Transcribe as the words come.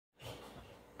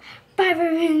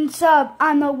500 sub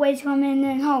on the way coming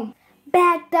in home.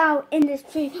 Backed out in the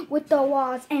street with the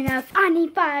walls and up. I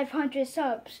need 500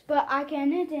 subs, but I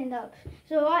can't end up.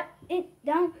 So I it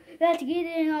down. Let's get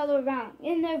it all around.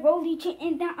 In the rollie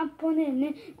chitting down, I'm putting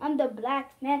in. I'm the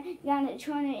black man. Got it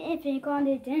trying to infant on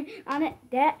it then. On it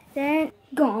that then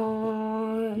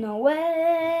gone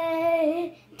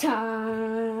away.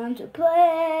 Time to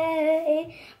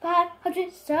play.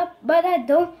 500 subs, but I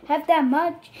don't have that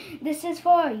much. This is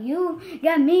for you.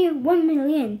 Got me 1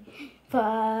 million.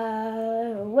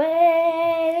 Far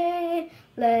away,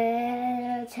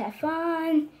 let's have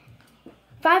fun.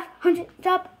 500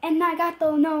 subs and I got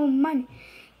no money.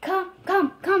 Come,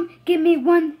 give me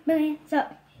 1 million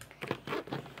subs.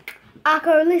 I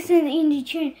could listen in the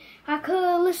train. I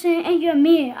could listen in your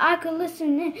mirror. I could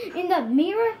listen in the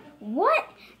mirror. What?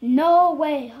 No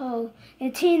way, ho.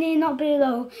 And 10 ain't up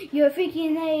below. You're a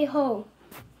freaking a-ho.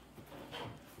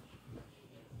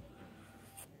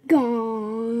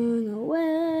 Gone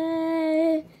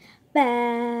away,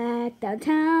 back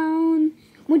downtown.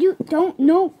 When you don't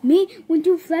know me, when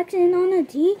you flexing on a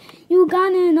T, you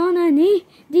got it on a knee.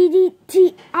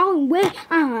 DDT, I'll wait.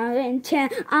 I'm in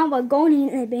chat. I was going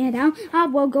to bend down. I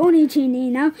was going to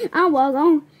chin now. I was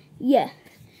going, yeah.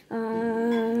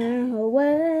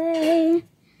 Away,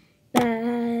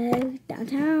 back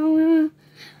downtown.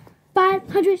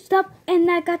 500 subs and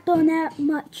I got done that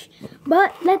much.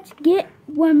 But let's get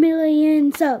 1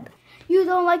 million subs. You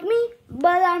don't like me,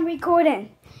 but I'm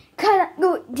recording. Cut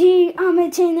go D, I'm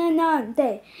a 10 and on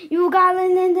day. You got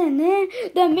it in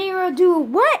the mirror do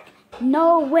what?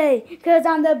 No way, cause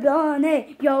I'm the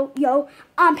blonde. Yo,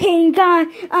 I'm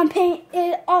painting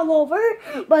it all over,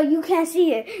 but you can't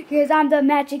see it, cause I'm the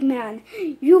magic man.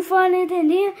 You fun it in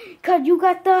there, cause you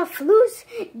got the flus.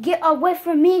 Get away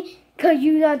from me, cause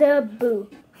you are the boo.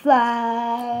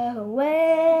 Fly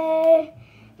away,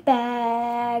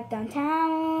 back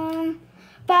downtown.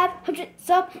 500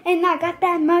 subs and I got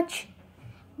that much.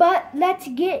 But let's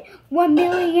get 1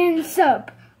 million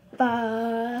subs.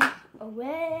 Far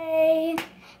away,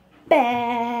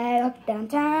 back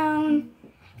downtown.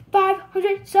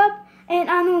 500 subs and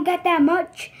I don't got that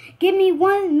much. Give me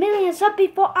 1 million subs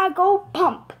before I go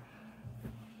pump.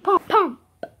 Pump, pump,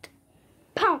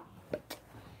 pump.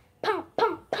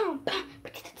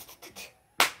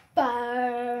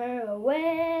 Far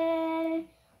away,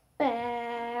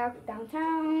 back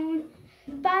downtown.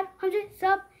 500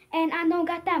 subs and I don't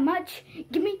got that much.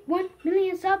 Give me 1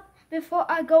 million subs before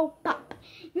I go pop.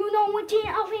 You know what you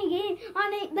off again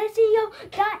on it. Let's see yo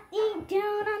got eat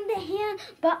down on the hand,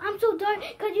 but I'm so dark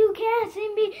cause you can't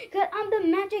see me cause I'm the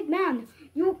magic man.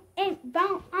 You ain't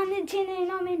bound on the chin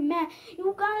and I'm in mad.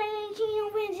 You got it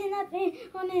you in up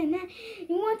on the neck.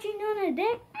 You want you know the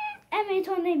deck? Every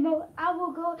time they move, I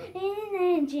will go in the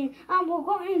engine. I will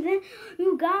go in there.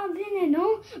 You got it and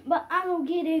no, but I don't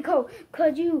get it cold.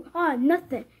 Cause you are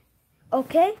nothing.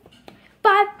 Okay?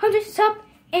 500 subs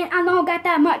and I don't got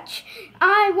that much.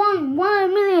 I want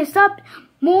 1 million subs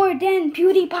more than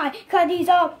PewDiePie, cause he's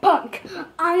a punk.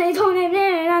 I told him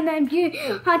on that view,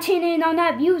 I'm cheating on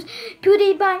that views.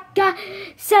 PewDiePie got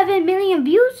 7 million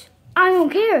views. I don't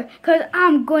care, cause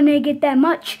I'm gonna get that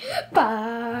much.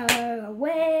 Far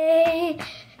away,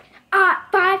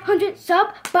 500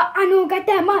 subs, but I don't got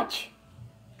that much.